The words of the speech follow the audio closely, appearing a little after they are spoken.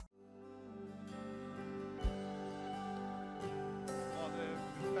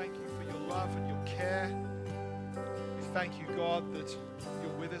thank you, God, that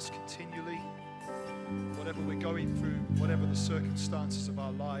you're with us continually. Whatever we're going through, whatever the circumstances of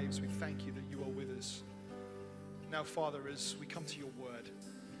our lives, we thank you that you are with us. Now, Father, as we come to your word,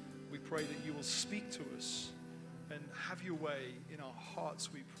 we pray that you will speak to us and have your way in our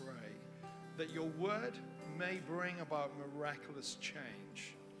hearts, we pray, that your word may bring about miraculous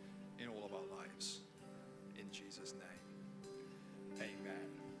change in all of our lives. In Jesus' name, amen.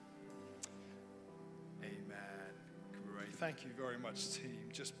 Amen. Great. Thank you very much, team.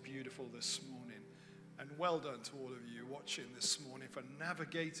 Just beautiful this morning. And well done to all of you watching this morning for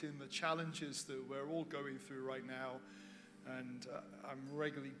navigating the challenges that we're all going through right now. And I'm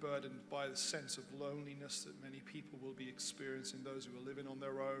regularly burdened by the sense of loneliness that many people will be experiencing, those who are living on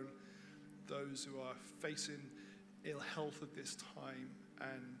their own, those who are facing ill health at this time.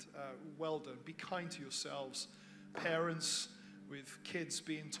 And well done. Be kind to yourselves. Parents with kids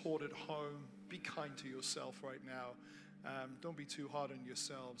being taught at home, be kind to yourself right now. Don't be too hard on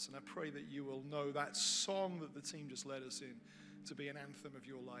yourselves. And I pray that you will know that song that the team just led us in to be an anthem of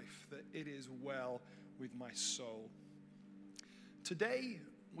your life, that it is well with my soul. Today,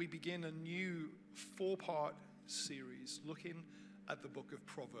 we begin a new 4-part series looking at the book of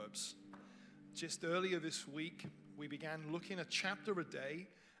Proverbs. Just earlier this week, we began looking a chapter a day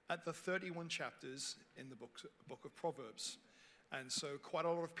at the 31 chapters in the book of Proverbs. And so quite a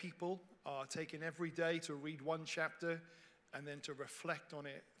lot of people are taking every day to read one chapter and then to reflect on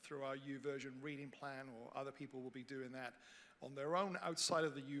it through our YouVersion reading plan, or other people will be doing that on their own outside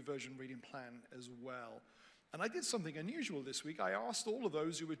of the YouVersion reading plan as well. And I did something unusual this week. I asked all of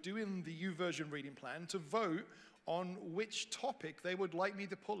those who were doing the YouVersion reading plan to vote on which topic they would like me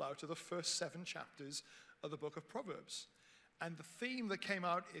to pull out of the first 7 chapters of the book of Proverbs. And the theme that came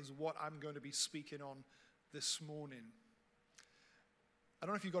out is what I'm going to be speaking on this morning. I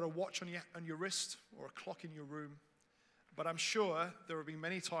don't know if you've got a watch on your wrist or a clock in your room, but I'm sure there have been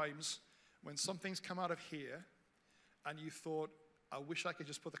many times when something's come out of here and you thought, I wish I could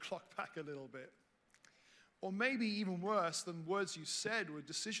just put the clock back a little bit. Or maybe even worse than words you said were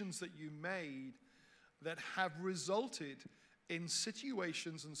decisions that you made that have resulted in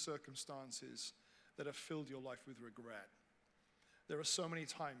situations and circumstances that have filled your life with regret. There are so many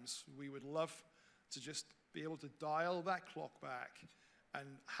times we would love to just be able to dial that clock back and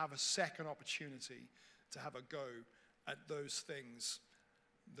have a second opportunity to have a go at those things,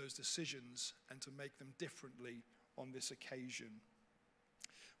 those decisions, and to make them differently on this occasion.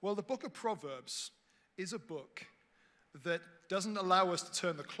 Well, the book of Proverbs is a book that doesn't allow us to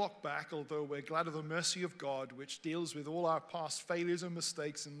turn the clock back, although we're glad of the mercy of God, which deals with all our past failures and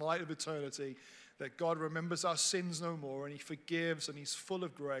mistakes in light of eternity, that God remembers our sins no more, and he forgives, and he's full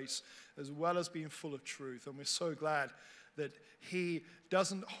of grace, as well as being full of truth. And we're so glad that he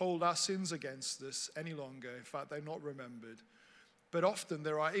doesn't hold our sins against us any longer. In fact, they're not remembered. But often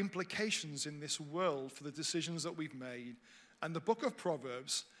there are implications in this world for the decisions that we've made. And the book of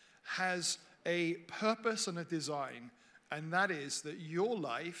Proverbs has a purpose and a design, and that is that your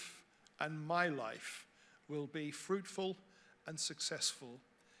life and my life will be fruitful and successful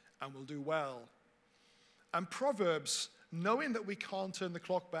and will do well. And Proverbs, knowing that we can't turn the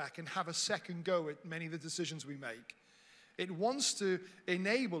clock back and have a second go at many of the decisions we make, it wants to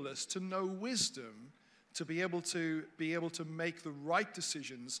enable us to know wisdom to be able to make the right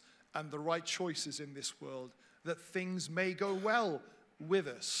decisions and the right choices in this world, that things may go well with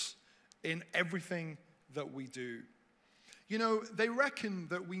us in everything that we do. You know, they reckon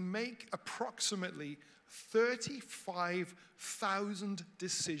that we make approximately 35,000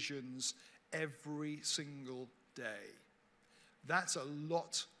 decisions every single day. That's a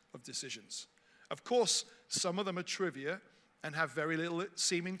lot of decisions. Of course, some of them are trivia and have very little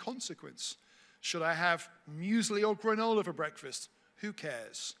seeming consequence. Should I have muesli or granola for breakfast? Who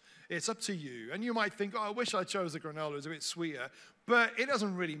cares? It's up to you. And you might think, oh, I wish I chose the granola, it's a bit sweeter. But it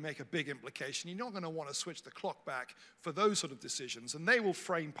doesn't really make a big implication. You're not going to want to switch the clock back for those sort of decisions. And they will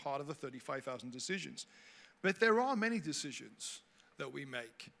frame part of the 35,000 decisions. But there are many decisions that we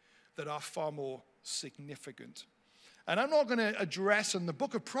make that are far more significant. And I'm not going to address, and the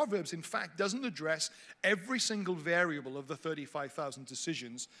book of Proverbs, in fact, doesn't address every single variable of the 35,000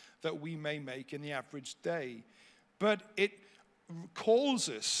 decisions that we may make in the average day. But it calls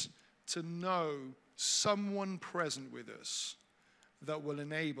us to know someone present with us that will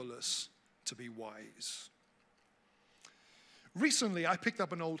enable us to be wise. Recently, I picked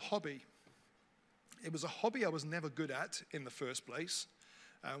up an old hobby. It was a hobby I was never good at in the first place,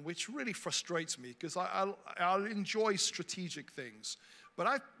 which really frustrates me because I'll enjoy strategic things. But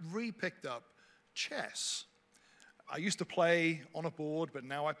I've re-picked up chess. I used to play on a board, but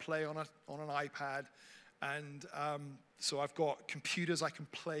now I play on an iPad. And so I've got computers I can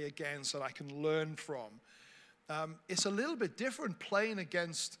play against that I can learn from. It's a little bit different playing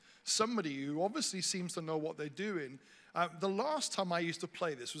against somebody who obviously seems to know what they're doing. The last time I used to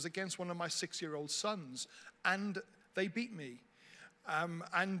play this was against one of my 6-year-old sons, and they beat me.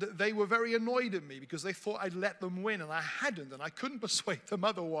 And they were very annoyed at me because they thought I'd let them win, and I hadn't, and I couldn't persuade them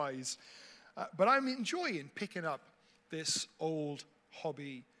otherwise. But I'm enjoying picking up this old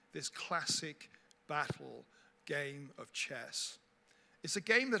hobby, this classic battle game of chess. It's a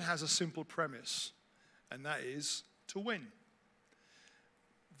game that has a simple premise, and that is to win.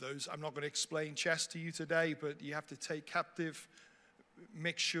 I'm not going to explain chess to you today, but you have to take captive,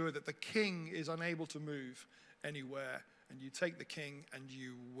 make sure that the king is unable to move anywhere, and you take the king and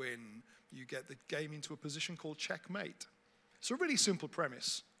you win. You get the game into a position called checkmate. It's a really simple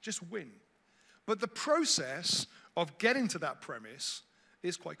premise, just win. But the process of getting to that premise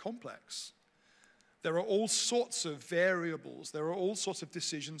is quite complex. There are all sorts of variables. There are all sorts of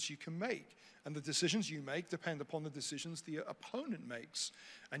decisions you can make. And the decisions you make depend upon the decisions the opponent makes.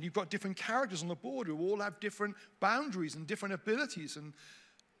 And you've got different characters on the board who all have different boundaries and different abilities and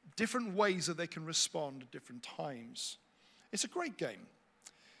different ways that they can respond at different times. It's a great game,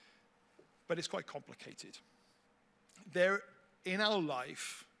 but it's quite complicated. In our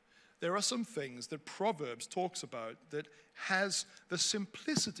life, there are some things that Proverbs talks about that has the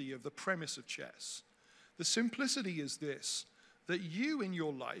simplicity of the premise of chess. The simplicity is this, that you in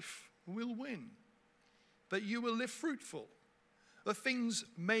your life will win, that you will live fruitful, that things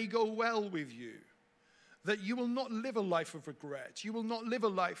may go well with you, that you will not live a life of regret. You will not live a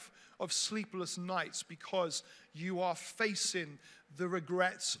life of sleepless nights because you are facing the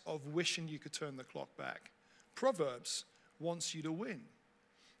regrets of wishing you could turn the clock back. Proverbs wants you to win.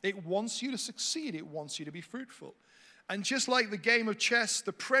 It wants you to succeed. It wants you to be fruitful. And just like the game of chess,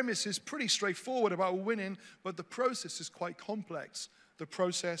 the premise is pretty straightforward about winning, but the process is quite complex. The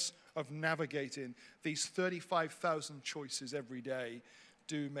process of navigating these 35,000 choices every day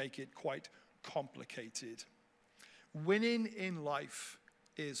do make it quite complicated. Winning in life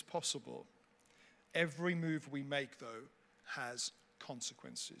is possible. Every move we make, though, has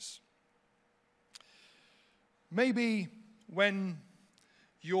consequences. Maybe when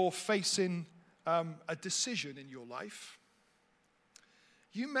you're facing a decision in your life,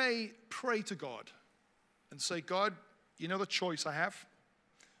 you may pray to God and say, God, you know the choice I have?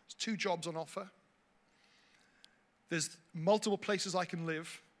 There's 2 jobs on offer. There's multiple places I can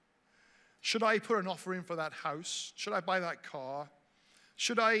live. Should I put an offer in for that house? Should I buy that car?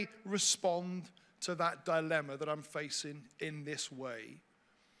 Should I respond to that dilemma that I'm facing in this way?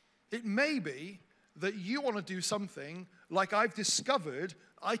 It may be that you want to do something like I've discovered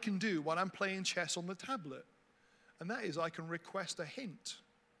I can do while I'm playing chess on the tablet. And that is I can request a hint.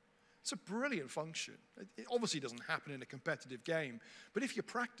 It's a brilliant function. It obviously doesn't happen in a competitive game, but if you're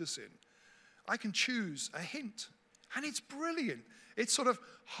practicing, I can choose a hint. And it's brilliant. It sort of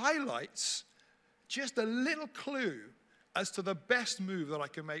highlights just a little clue as to the best move that I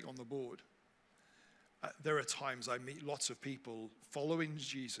can make on the board. There are times I meet lots of people following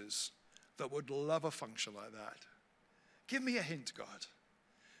Jesus that would love a function like that. Give me a hint, God.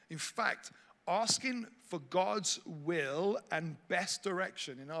 In fact, asking for God's will and best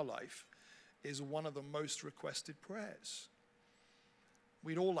direction in our life is one of the most requested prayers.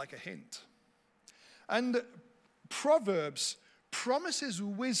 We'd all like a hint. And Proverbs promises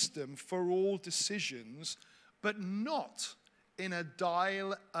wisdom for all decisions, but not in a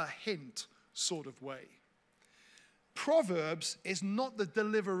dial a hint sort of way. Proverbs is not the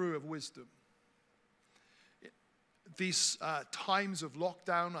deliverer of wisdom. These times of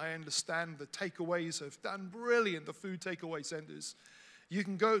lockdown, I understand the takeaways have done brilliant, the food takeaway centers. You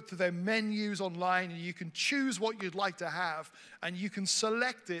can go to their menus online and you can choose what you'd like to have and you can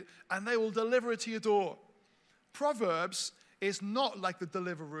select it and they will deliver it to your door. Proverbs is not like the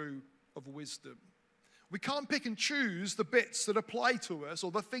deliveroo of wisdom. We can't pick and choose the bits that apply to us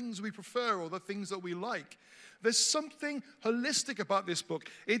or the things we prefer or the things that we like. There's something holistic about this book.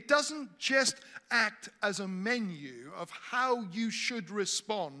 It doesn't just act as a menu of how you should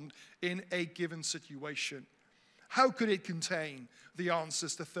respond in a given situation. How could it contain the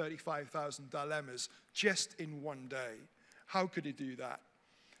answers to 35,000 dilemmas just in one day? How could it do that?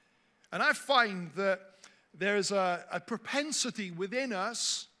 And I find that there's a propensity within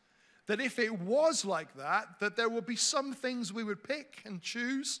us that if it was like that, that there would be some things we would pick and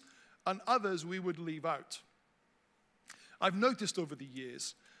choose and others we would leave out. I've noticed over the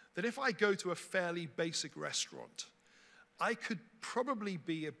years that if I go to a fairly basic restaurant, I could probably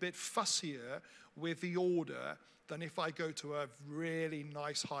be a bit fussier with the order than if I go to a really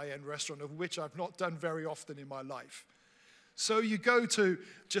nice high-end restaurant, of which I've not done very often in my life. So you go to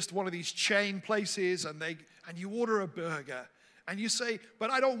just one of these chain places and you order a burger. And you say, but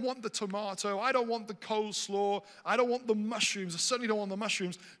I don't want the tomato, I don't want the coleslaw, I don't want the mushrooms, I certainly don't want the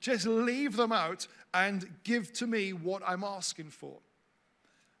mushrooms. Just leave them out and give to me what I'm asking for.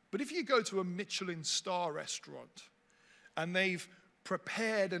 But if you go to a Michelin star restaurant and they've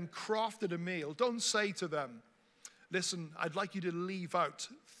prepared and crafted a meal, don't say to them, listen, I'd like you to leave out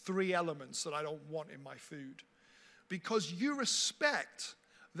 3 elements that I don't want in my food. Because you respect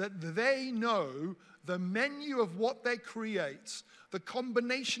that they know the menu of what they create, the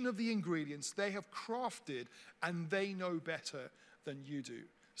combination of the ingredients they have crafted, and they know better than you do.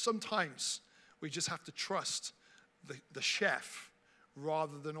 Sometimes we just have to trust the chef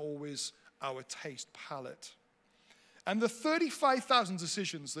rather than always our taste palette. And the 35,000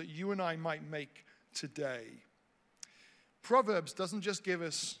 decisions that you and I might make today, Proverbs doesn't just give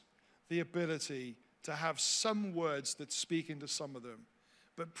us the ability to have some words that speak into some of them,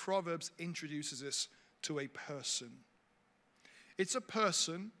 but Proverbs introduces us to a person. It's a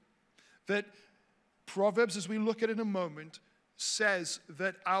person that Proverbs, as we look at in a moment, says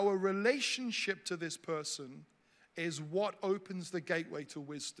that our relationship to this person is what opens the gateway to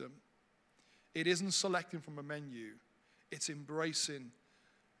wisdom. It isn't selecting from a menu. It's embracing,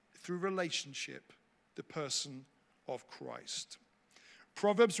 through relationship, the person of Christ.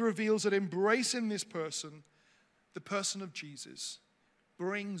 Proverbs reveals that embracing this person, the person of Jesus,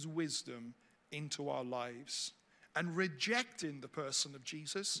 brings wisdom into our lives. And rejecting the person of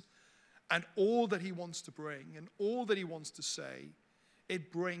Jesus and all that he wants to bring and all that he wants to say,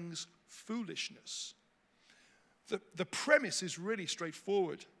 it brings foolishness. The premise is really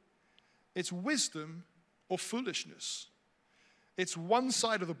straightforward. It's wisdom or foolishness. It's one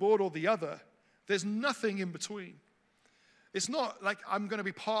side of the board or the other. There's nothing in between. It's not like I'm going to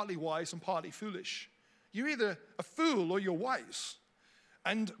be partly wise and partly foolish. You're either a fool or you're wise.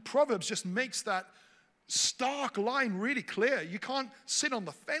 And Proverbs just makes that stark line really clear. You can't sit on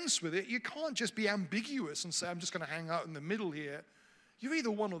the fence with it. You can't just be ambiguous and say, I'm just going to hang out in the middle here. You're either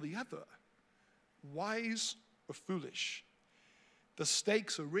one or the other, wise or foolish. The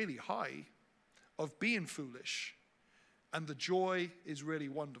stakes are really high of being foolish, and the joy is really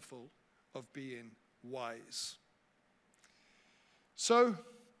wonderful of being wise. So,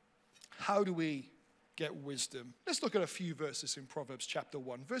 how do we get wisdom? Let's look at a few verses in Proverbs chapter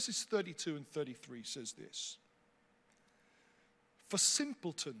 1. Verses 32 and 33 says this. For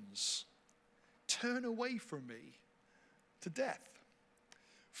simpletons turn away from me to death.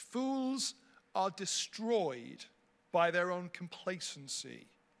 Fools are destroyed by their own complacency.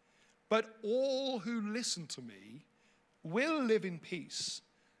 But all who listen to me will live in peace,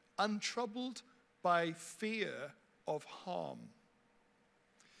 untroubled by fear of harm.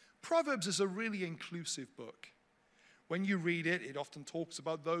 Proverbs is a really inclusive book. When you read it, it often talks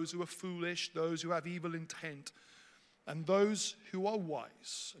about those who are foolish, those who have evil intent, and those who are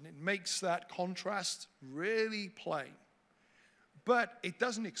wise. And it makes that contrast really plain. But it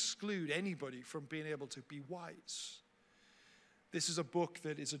doesn't exclude anybody from being able to be wise. This is a book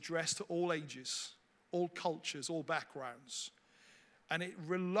that is addressed to all ages, all cultures, all backgrounds. And it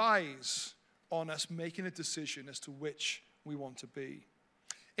relies on us making a decision as to which we want to be.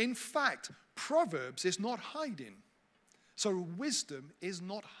 In fact, Proverbs is not hiding. So wisdom is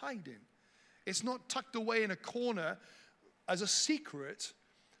not hiding. It's not tucked away in a corner as a secret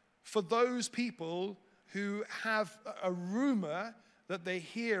for those people who have a rumor that they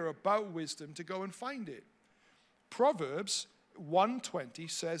hear about wisdom to go and find it. Proverbs 1:20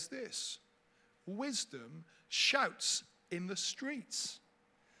 says this, wisdom shouts in the streets.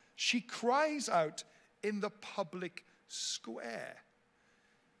 She cries out in the public square.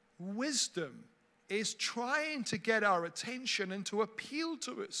 Wisdom is trying to get our attention and to appeal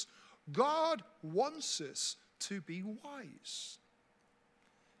to us. God wants us to be wise.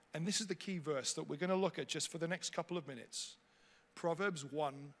 And this is the key verse that we're going to look at just for the next couple of minutes. Proverbs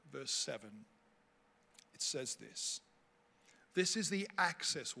 1, verse 7. It says this. This is the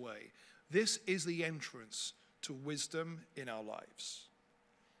access way. This is the entrance to wisdom in our lives.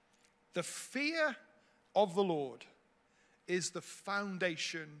 The fear of the Lord is the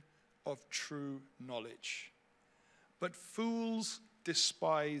foundation of true knowledge. But fools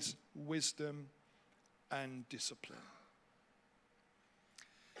despise wisdom and discipline.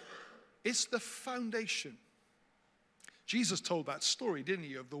 It's the foundation. Jesus told that story, didn't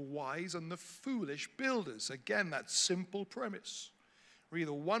he, of the wise and the foolish builders. Again, that simple premise. We're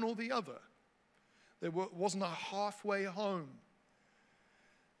either one or the other. There wasn't a halfway home.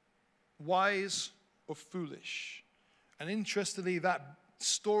 wise or foolish. And interestingly, that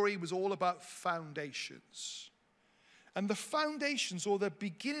story was all about foundations. And the foundations, or the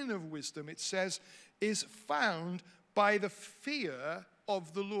beginning of wisdom, it says, is found by the fear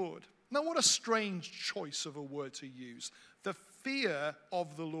of the Lord. Now, what a strange choice of a word to use. The fear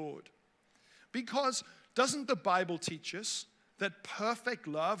of the Lord. Because doesn't the Bible teach us that perfect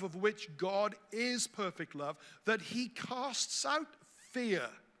love, of which God is perfect love, that he casts out fear?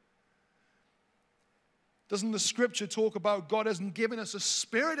 Doesn't the scripture talk about God hasn't given us a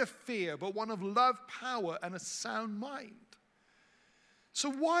spirit of fear, but one of love, power, and a sound mind?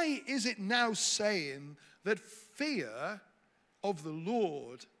 So why is it now saying that fear of the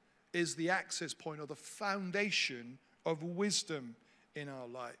Lord is the access point or the foundation of wisdom in our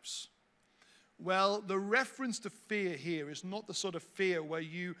lives? Well, the reference to fear here is not the sort of fear where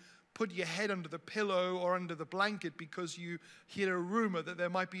you put your head under the pillow or under the blanket because you hear a rumor that there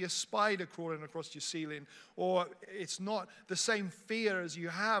might be a spider crawling across your ceiling. Or it's not the same fear as you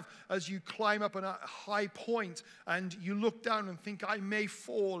have as you climb up on a high point and you look down and think, I may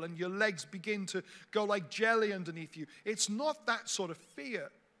fall, and your legs begin to go like jelly underneath you. It's not that sort of fear.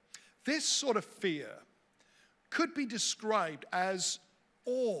 This sort of fear could be described as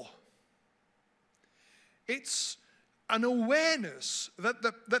awe. It's an awareness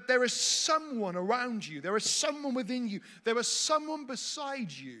that there is someone around you, there is someone within you, there is someone beside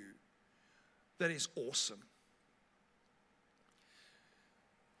you that is awesome.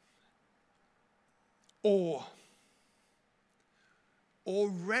 Awe or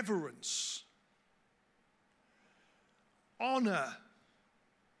reverence, honor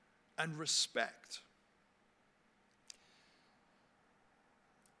and respect.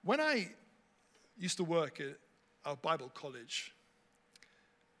 When I used to work at our Bible college,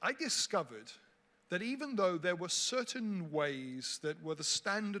 I discovered that even though there were certain ways that were the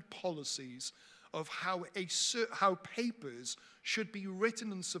standard policies of how papers should be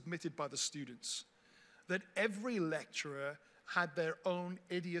written and submitted by the students, that every lecturer had their own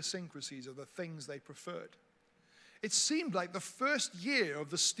idiosyncrasies of the things they preferred. It seemed like the first year of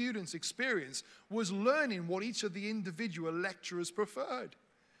the students' experience was learning what each of the individual lecturers preferred.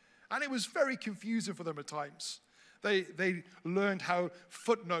 And it was very confusing for them at times. They learned how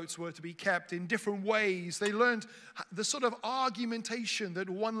footnotes were to be kept in different ways. They learned the sort of argumentation that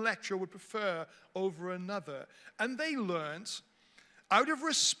one lecturer would prefer over another. And they learned, out of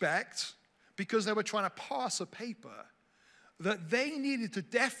respect, because they were trying to pass a paper, that they needed to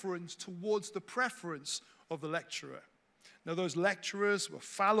deference towards the preference of the lecturer. Now, those lecturers were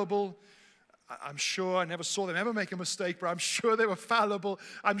fallible. I'm sure, I never saw them ever make a mistake, but I'm sure they were fallible.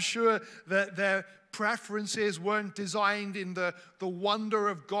 I'm sure that their preferences weren't designed in the wonder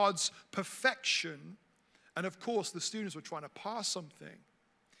of God's perfection. And of course, the students were trying to pass something.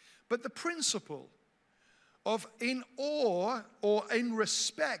 But the principle of in awe or in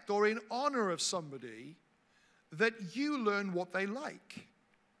respect or in honor of somebody, that you learn what they like.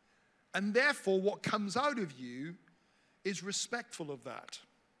 And therefore, what comes out of you is respectful of that.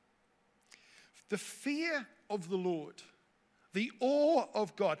 The fear of the Lord, the awe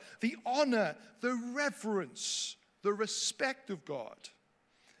of God, the honor, the reverence, the respect of God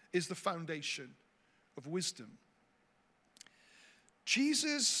is the foundation of wisdom.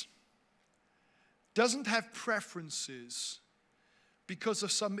 Jesus doesn't have preferences because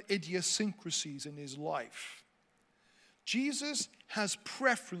of some idiosyncrasies in his life. Jesus has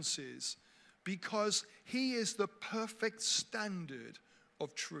preferences because he is the perfect standard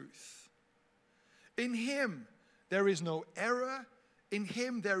of truth. In him, there is no error. In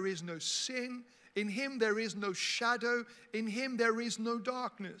him, there is no sin. In him, there is no shadow. In him, there is no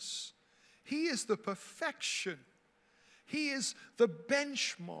darkness. He is the perfection. He is the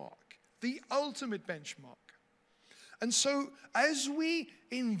benchmark, the ultimate benchmark. And so, as we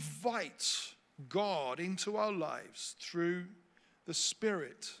invite God into our lives through the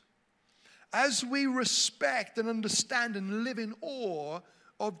Spirit, as we respect and understand and live in awe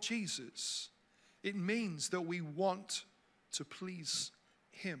of Jesus, it means that we want to please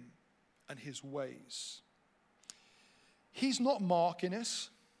him and his ways. He's not marking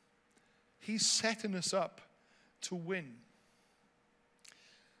us. He's setting us up to win.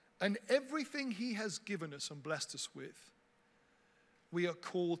 And everything he has given us and blessed us with, we are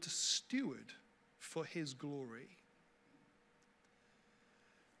called to steward for his glory.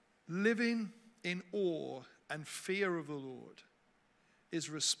 Living in awe and fear of the Lord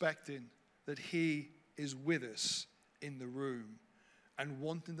is respecting that he is with us in the room and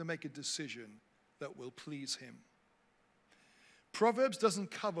wanting to make a decision that will please him. Proverbs doesn't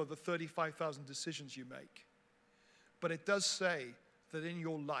cover the 35,000 decisions you make, but it does say that in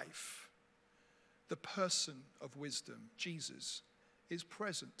your life, the person of wisdom, Jesus, is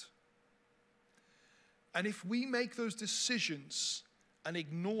present. And if we make those decisions and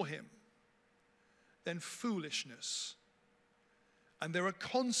ignore him, then foolishness. And there are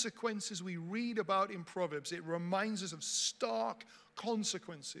consequences we read about in Proverbs. It reminds us of stark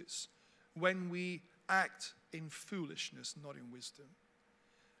consequences when we act in foolishness, not in wisdom.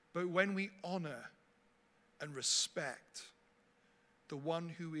 But when we honor and respect the one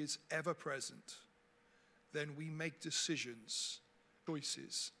who is ever present, then we make decisions,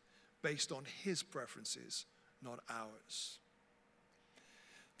 choices, based on his preferences, not ours.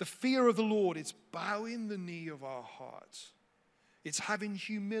 The fear of the Lord is bowing the knee of our heart. It's having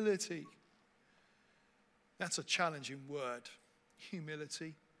humility. That's a challenging word,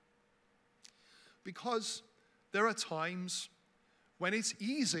 humility. Because there are times when it's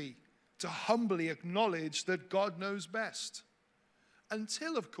easy to humbly acknowledge that God knows best.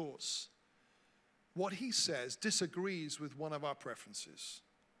 Until, of course, what he says disagrees with one of our preferences,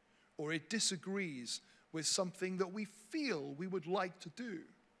 or it disagrees with something that we feel we would like to do.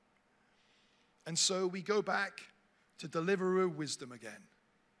 And so we go back to deliverer wisdom again,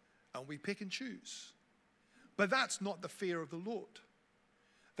 and we pick and choose. But that's not the fear of the Lord.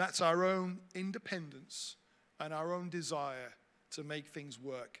 That's our own independence and our own desire to make things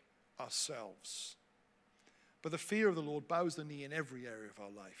work ourselves. But the fear of the Lord bows the knee in every area of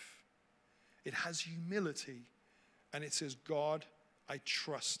our life. It has humility, and it says, God, I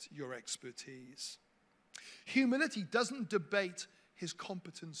trust your expertise. Humility doesn't debate his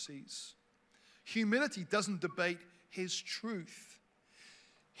competencies. Humility doesn't debate his truth.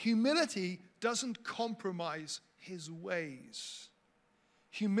 Humility doesn't compromise his ways.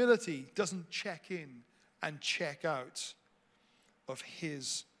 Humility doesn't check in and check out of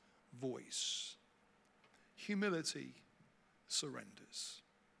his voice. Humility surrenders.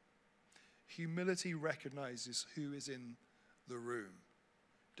 Humility recognizes who is in the room.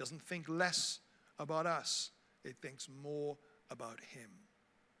 Doesn't think less about us. It thinks more about him.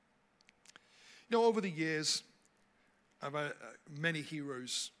 You know, over the years, I've had many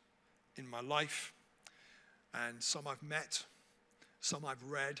heroes in my life, and some I've met, some I've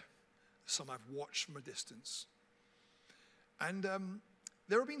read, some I've watched from a distance. And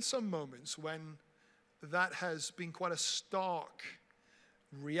there have been some moments when that has been quite a stark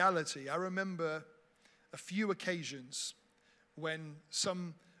reality. I remember a few occasions when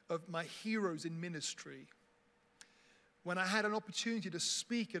some of my heroes in ministry, when I had an opportunity to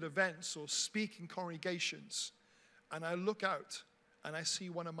speak at events or speak in congregations, and I look out and I see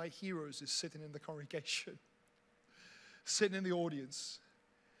one of my heroes is sitting in the congregation, sitting in the audience.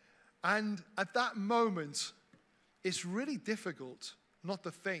 And at that moment, it's really difficult not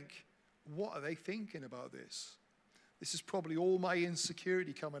to think, what are they thinking about this? This is probably all my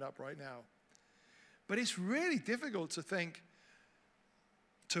insecurity coming up right now. But it's really difficult to think,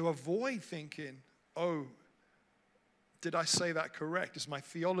 to avoid thinking, oh, did I say that correct? Is my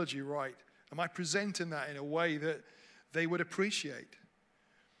theology right? Am I presenting that in a way that they would appreciate?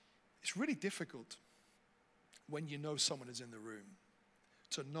 It's really difficult when you know someone is in the room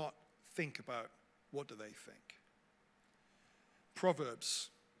to not think about what do they think.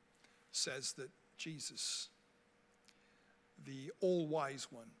 Proverbs says that Jesus, the all-wise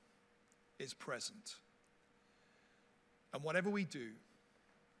one, is present. And whatever we do,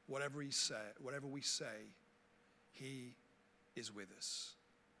 whatever we say, he is with us.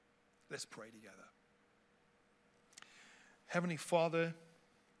 Let's pray together. Heavenly Father,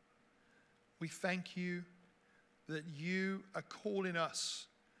 we thank you that you are calling us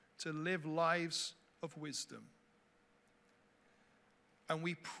to live lives of wisdom. And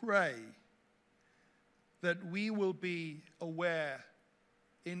we pray that we will be aware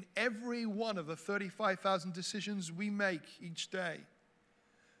in every one of the 35,000 decisions we make each day,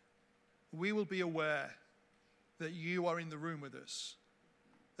 we will be aware that you are in the room with us,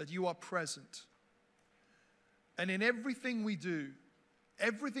 that you are present. And in everything we do,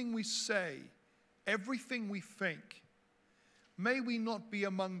 everything we say, everything we think, may we not be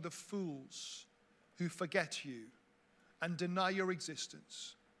among the fools who forget you and deny your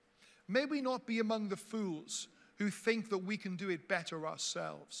existence. May we not be among the fools who think that we can do it better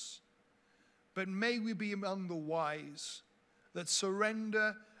ourselves. But may we be among the wise that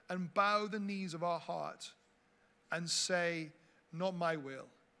surrender and bow the knees of our heart and say, not my will,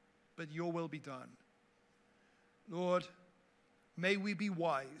 but your will be done. Lord, may we be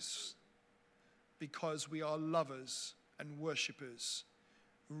wise because we are lovers and worshipers,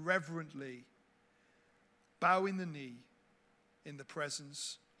 reverently bowing the knee in the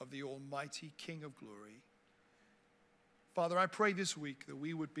presence of the Almighty King of glory. Father, I pray this week that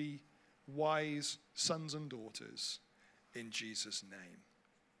we would be wise sons and daughters. In Jesus' name,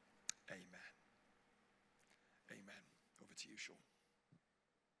 amen. Amen. Over to you, Sean.